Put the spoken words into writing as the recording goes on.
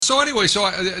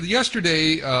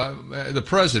Yesterday, the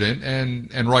president,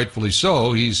 and rightfully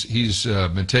so, he's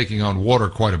been taking on water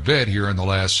quite a bit here in the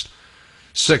last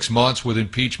 6 months with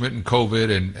impeachment and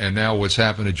COVID, and now what's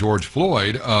happened to George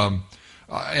Floyd,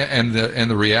 and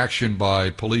the reaction by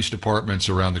police departments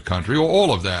around the country,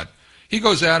 all of that. He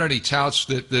goes out and he touts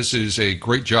that this is a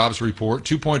great jobs report,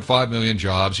 2.5 million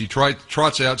jobs. He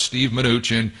trots out Steve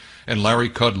Mnuchin and Larry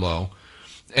Kudlow.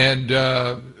 And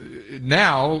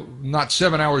now, not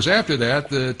 7 hours after that,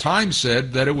 the Times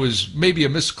said that it was maybe a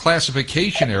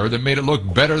misclassification error that made it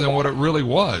look better than what it really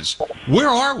was. Where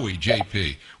are we,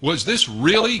 JP? Was this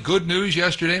really good news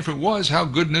yesterday? If it was, how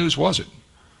good news was it?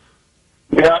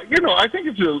 Yeah, I think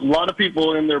it's a lot of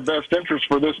people in their best interest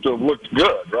for this to have looked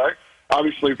good, right?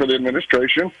 Obviously for the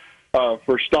administration,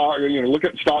 for stock, look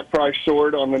at stock price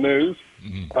soared on the news.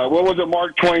 Mm-hmm. What was it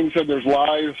Mark Twain said? There's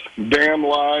lies, damn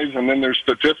lies, and then there's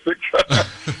statistics.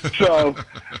 So,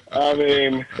 I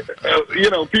mean,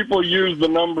 people use the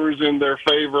numbers in their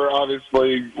favor.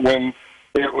 Obviously, when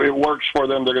it works for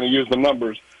them, they're going to use the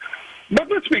numbers. But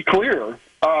let's be clear.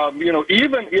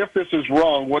 Even if this is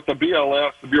wrong, what the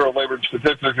BLS, the Bureau of Labor and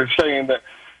Statistics, is saying that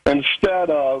instead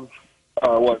of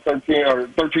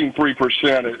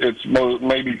 13.3%, it's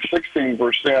maybe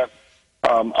 16%.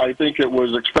 I think it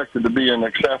was expected to be in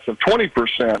excess of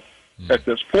 20% at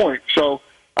this point. So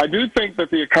I do think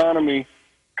that the economy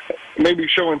may be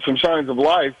showing some signs of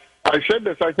life. I said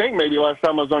this, I think, maybe last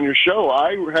time I was on your show.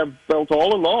 I have felt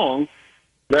all along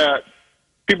that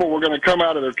people were going to come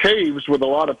out of their caves with a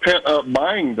lot of pent-up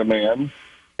buying demand,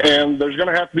 and there's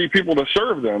going to have to be people to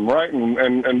serve them, right,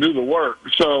 and do the work.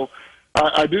 So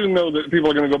I do know that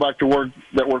people are going to go back to work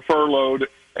that were furloughed,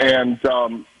 and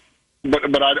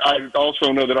but I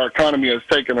also know that our economy has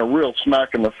taken a real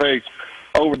smack in the face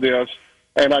over this,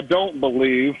 and I don't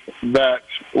believe that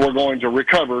we're going to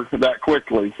recover that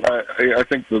quickly. I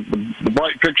think the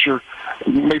bright picture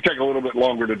may take a little bit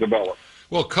longer to develop.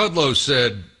 Well, Kudlow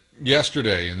said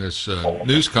yesterday in this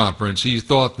news conference he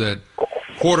thought that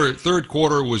third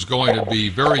quarter was going to be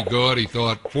very good. He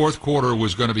thought fourth quarter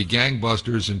was going to be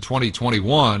gangbusters, and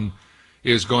 2021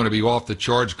 is going to be off the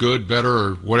charts, good, better,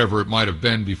 or whatever it might have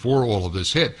been before all of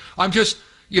this hit. I'm just,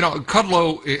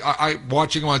 Kudlow, I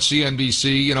watching him on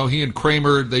CNBC, he and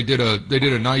Kramer, they did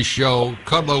a nice show.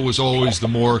 Kudlow was always the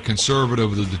more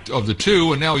conservative of the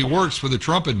two, and now he works for the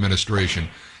Trump administration.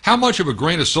 How much of a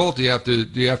grain of salt do you have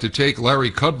to take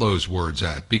Larry Kudlow's words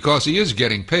at? Because he is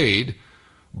getting paid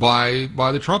by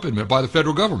the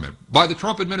federal government, by the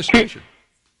Trump administration.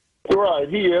 Right,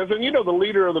 he is, and the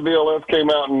leader of the BLS came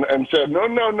out and said, no,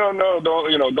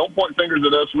 don't point fingers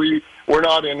at us. We're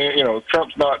not in it.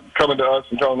 Trump's not coming to us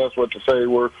and telling us what to say.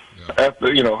 We're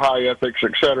high ethics,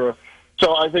 etc.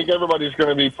 So I think everybody's going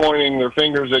to be pointing their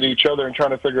fingers at each other and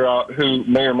trying to figure out who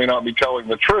may or may not be telling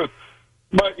the truth.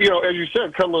 But as you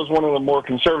said, Kudlow is one of the more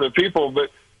conservative people.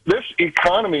 But this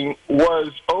economy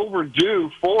was overdue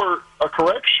for a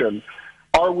correction.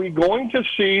 Are we going to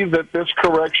see that this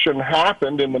correction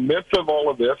happened in the midst of all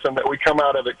of this and that we come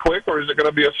out of it quick, or is it going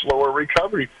to be a slower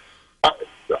recovery?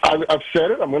 I've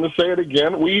said it. I'm going to say it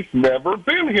again. We've never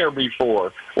been here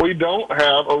before. We don't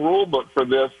have a rule book for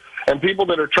this, and people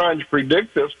that are trying to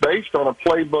predict this based on a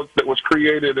playbook that was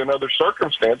created in other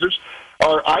circumstances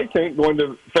are, I think, going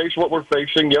to face what we're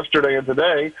facing yesterday and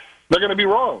today. They're going to be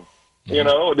wrong.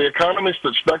 Mm-hmm. The economists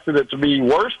expected it to be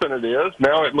worse than it is.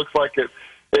 Now it looks like it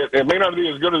may not be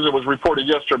as good as it was reported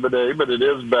yesterday, but it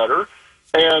is better.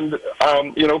 And,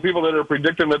 people that are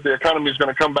predicting that the economy is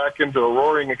going to come back into a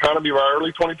roaring economy by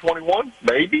early 2021,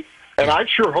 maybe. And I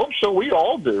sure hope so. We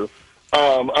all do.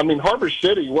 Harbor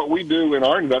City, what we do in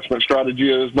our investment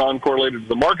strategy is non-correlated to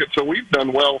the market. So we've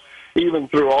done well even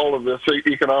through all of this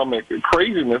economic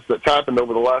craziness that's happened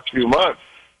over the last few months.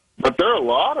 But there are a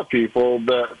lot of people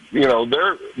that,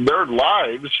 their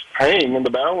lives hang in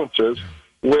the balances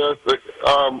with,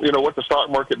 what the stock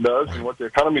market does and what the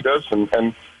economy does.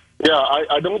 And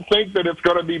I don't think that it's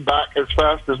going to be back as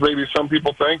fast as maybe some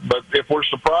people think. But if we're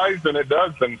surprised and it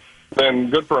does, then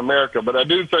good for America. But I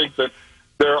do think that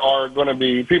there are going to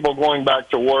be people going back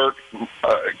to work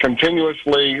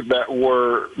continuously that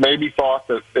were maybe thought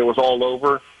that it was all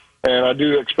over. And I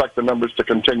do expect the numbers to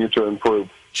continue to improve.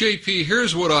 JP,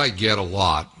 here's what I get a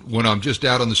lot when I'm just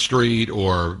out on the street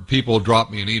or people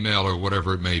drop me an email or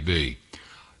whatever it may be.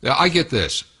 I get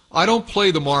this. I don't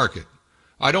play the market.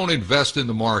 I don't invest in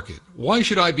the market. Why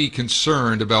should I be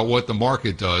concerned about what the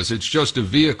market does? It's just a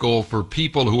vehicle for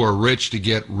people who are rich to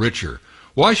get richer.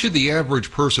 Why should the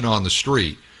average person on the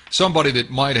street, somebody that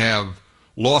might have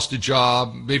lost a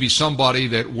job, maybe somebody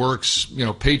that works,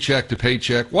 paycheck to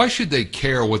paycheck. Why should they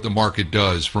care what the market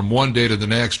does from one day to the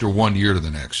next or 1 year to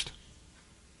the next?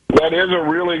 That is a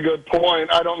really good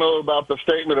point. I don't know about the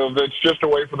statement of it's just a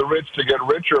way for the rich to get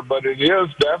richer, but it is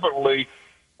definitely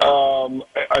an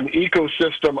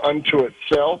ecosystem unto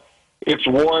itself. It's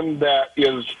one that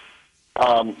is,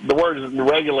 the word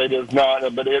regulated is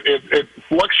not, but it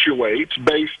fluctuates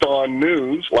based on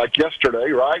news, like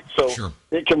yesterday, right? So Sure.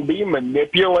 It can be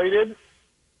manipulated.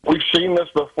 We've seen this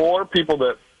before, people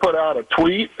that put out a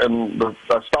tweet and the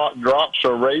stock drops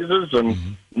or raises,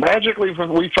 and magically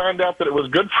we find out that it was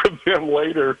good for them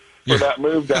later for that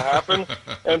move to happen.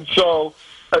 And so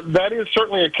that is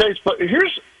certainly a case. But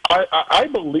I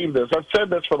believe this. I've said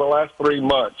this for the last 3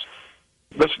 months.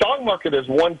 The stock market is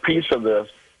one piece of this.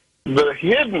 The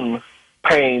hidden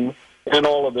pain in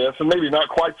all of this, and maybe not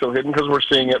quite so hidden because we're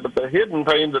seeing it, but the hidden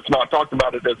pain that's not talked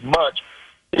about it as much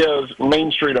is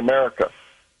Main Street America.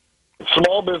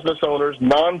 Small business owners,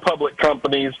 non-public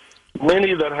companies,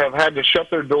 many that have had to shut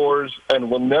their doors and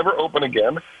will never open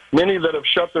again, many that have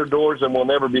shut their doors and will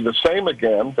never be the same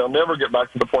again. They'll never get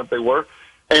back to the point they were.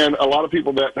 And a lot of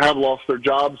people that have lost their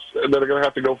jobs that are going to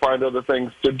have to go find other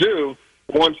things to do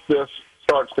once this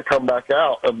starts to come back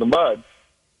out of the mud.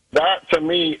 That, to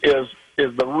me, is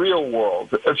the real world.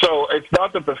 So it's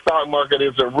not that the stock market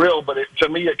isn't real, but to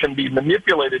me it can be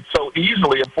manipulated so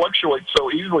easily and fluctuates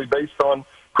so easily based on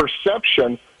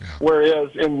perception, whereas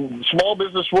in small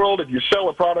business world, if you sell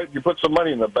a product, you put some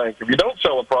money in the bank. If you don't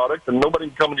sell a product and nobody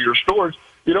can come into your stores,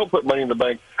 you don't put money in the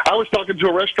bank. I was talking to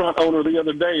a restaurant owner the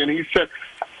other day, and he said,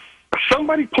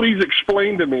 somebody please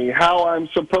explain to me how I'm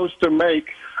supposed to make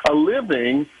a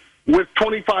living with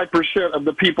 25% of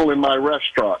the people in my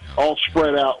restaurant all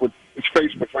spread out with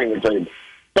space between the tables.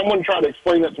 Someone tried to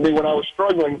explain that to me when I was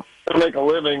struggling to make a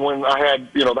living when I had,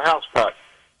 the house packed.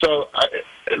 So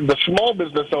the small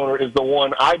business owner is the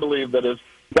one I believe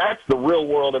that's the real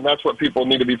world, and that's what people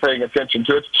need to be paying attention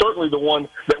to. It's certainly the one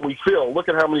that we feel. Look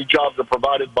at how many jobs are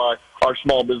provided by our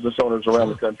small business owners around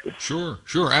the country. Sure,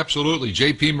 absolutely.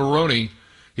 J.P. Maroney,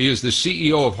 he is the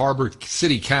CEO of Harbor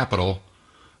City Capital,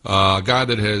 a guy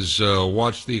that has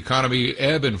watched the economy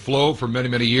ebb and flow for many,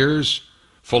 many years.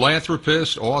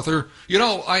 Philanthropist, author.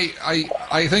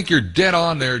 I think you're dead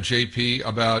on there, JP,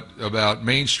 about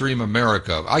mainstream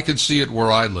America. I can see it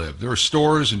where I live. There are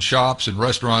stores and shops and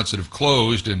restaurants that have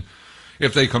closed, and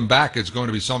if they come back, it's going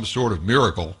to be some sort of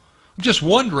miracle. I'm just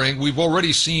wondering, we've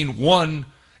already seen one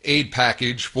aid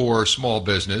package for small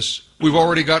business. We've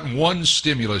already gotten one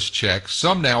stimulus check.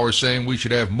 Some now are saying we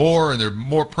should have more, and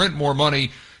print more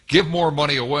money, give more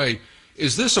money away.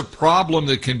 Is this a problem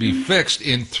that can be fixed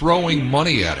in throwing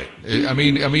money at it? I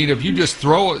mean, if you just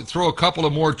throw a couple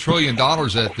of more $1 trillion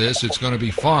at this, it's going to be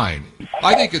fine.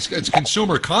 I think it's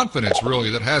consumer confidence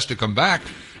really that has to come back,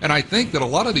 and I think that a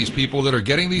lot of these people that are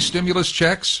getting these stimulus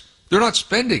checks, they're not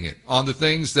spending it on the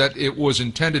things that it was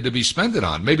intended to be spent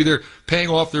on. Maybe they're paying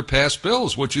off their past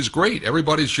bills, which is great.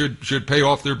 Everybody should pay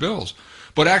off their bills,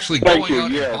 but actually going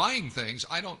out and buying things,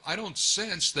 I don't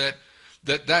sense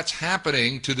that's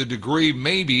happening to the degree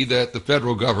maybe that the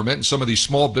federal government and some of these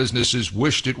small businesses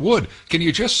wished it would. Can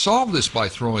you just solve this by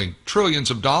throwing trillions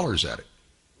of dollars at it?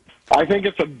 I think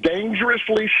it's a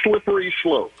dangerously slippery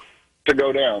slope to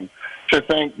go down, to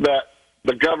think that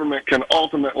the government can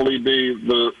ultimately be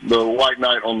the white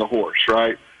knight on the horse,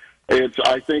 right?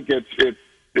 I think it's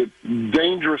a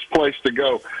dangerous place to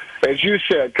go. As you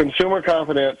said, consumer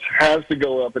confidence has to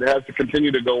go up. It has to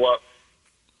continue to go up.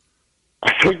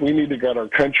 I think we need to get our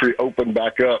country open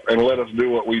back up and let us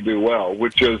do what we do well,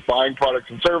 which is buying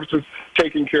products and services,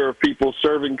 taking care of people,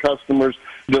 serving customers,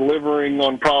 delivering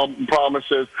on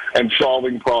promises, and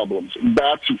solving problems.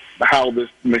 That's how this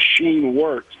machine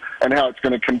works and how it's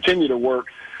going to continue to work.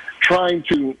 Trying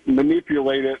to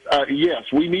manipulate it, yes,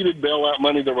 we needed bailout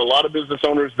money. There were a lot of business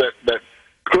owners that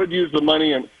could use the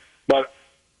money, but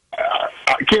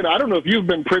Ken, I don't know if you've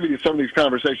been privy to some of these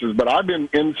conversations, but I've been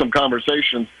in some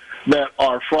conversations that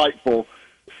are frightful,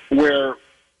 where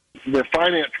the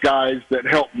finance guys that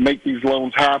help make these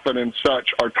loans happen and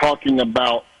such are talking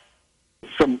about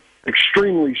some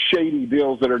extremely shady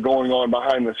deals that are going on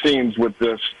behind the scenes with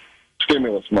this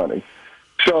stimulus money.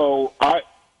 So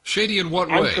shady in what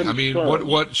way? I mean,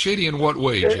 what shady in what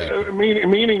way, Jay?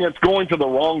 Meaning it's going to the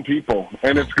wrong people,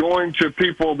 and it's going to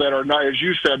people that are not, as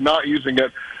you said, not using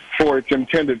it for its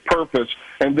intended purpose,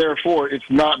 and therefore it's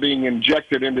not being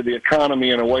injected into the economy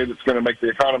in a way that's going to make the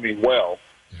economy well.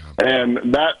 Yeah.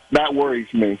 And that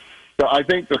worries me. So I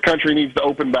think the country needs to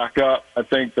open back up. I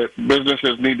think that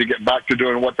businesses need to get back to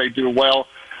doing what they do well.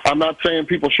 I'm not saying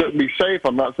people shouldn't be safe.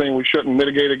 I'm not saying we shouldn't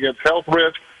mitigate against health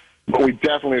risk. but we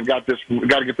definitely have got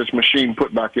to get this machine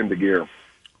put back into gear.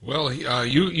 Well,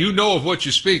 you know of what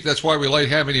you speak. That's why we like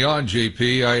having you on,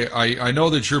 JP. I know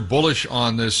that you're bullish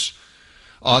on this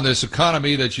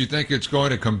economy, that you think it's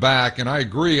going to come back, and I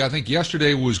agree. I think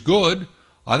yesterday was good.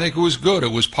 I think it was good.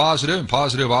 It was positive, and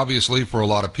positive obviously for a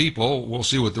lot of people. We'll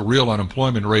see what the real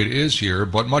unemployment rate is here,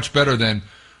 but much better than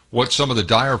what some of the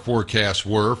dire forecasts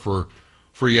were for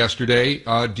yesterday.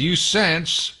 Do you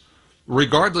sense,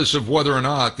 regardless of whether or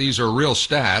not these are real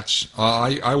stats,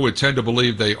 I would tend to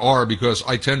believe they are, because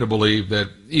I tend to believe that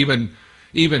even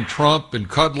Trump and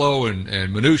Kudlow and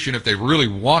Mnuchin, if they really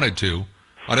wanted to,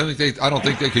 I don't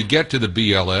think they could get to the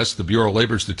BLS, the Bureau of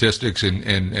Labor Statistics,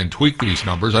 and tweak these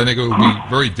numbers. I think it would be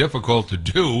very difficult to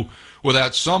do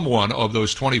without someone of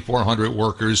those 2,400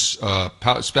 workers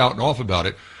spouting off about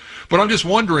it. But I'm just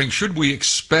wondering, should we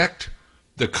expect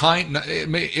the kind,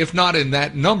 if not in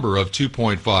that number of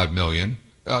 2.5 million,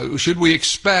 should we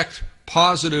expect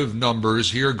positive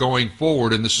numbers here going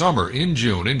forward in the summer, in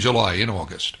June, in July, in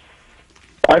August?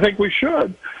 I think we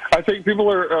should. I think people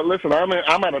are, listen, I'm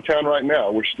out of town right now.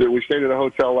 We stayed at a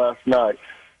hotel last night.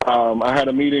 I had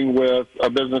a meeting with a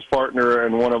business partner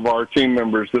and one of our team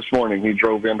members this morning. He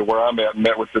drove into where I'm at and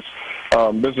met with this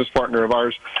business partner of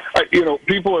ours.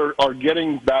 People are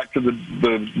getting back to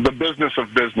the business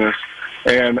of business.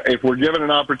 And if we're given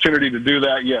an opportunity to do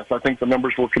that, yes, I think the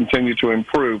numbers will continue to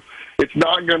improve. It's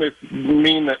not going to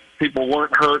mean that people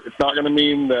weren't hurt. It's not going to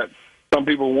mean that some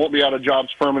people won't be out of jobs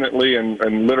permanently and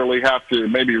literally have to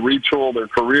maybe retool their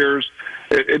careers.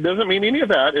 It doesn't mean any of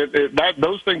that.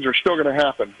 Those things are still going to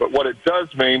happen. But what it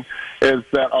does mean is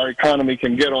that our economy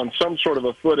can get on some sort of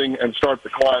a footing and start to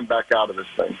climb back out of this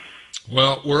thing.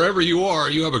 Well, wherever you are,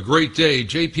 you have a great day.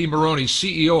 J.P. Maroney,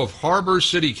 CEO of Harbor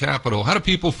City Capital. How do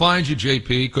people find you,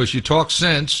 J.P.? Because you talk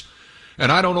sense,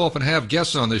 and I don't often have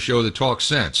guests on this show that talk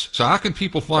sense. So how can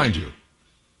people find you?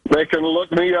 They can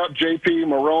look me up, J.P.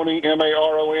 Maroney,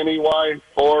 Maroney,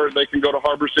 or they can go to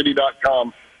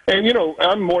harborcity.com. And,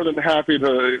 I'm more than happy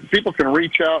people can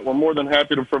reach out. We're more than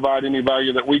happy to provide any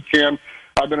value that we can.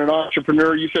 I've been an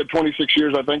entrepreneur. You said 26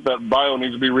 years. I think that bio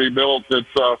needs to be rebuilt.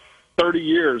 It's 30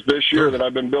 years this year that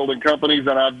I've been building companies,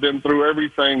 and I've been through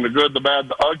everything, the good, the bad,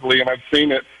 the ugly, and I've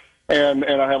seen it. And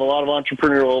I have a lot of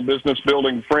entrepreneurial business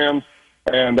building friends.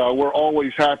 And we're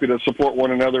always happy to support one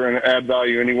another and add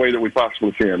value any way that we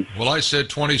possibly can. Well, I said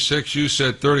 26, you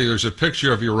said 30. There's a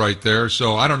picture of you right there.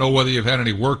 So I don't know whether you've had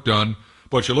any work done,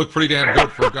 but you look pretty damn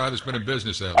good for a guy that's been in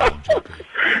business that long,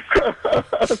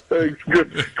 JP. Thanks.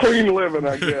 Good. Clean living,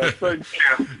 I guess. Thanks,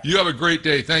 Ken. You have a great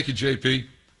day. Thank you, JP.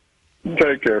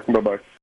 Take care. Bye-bye.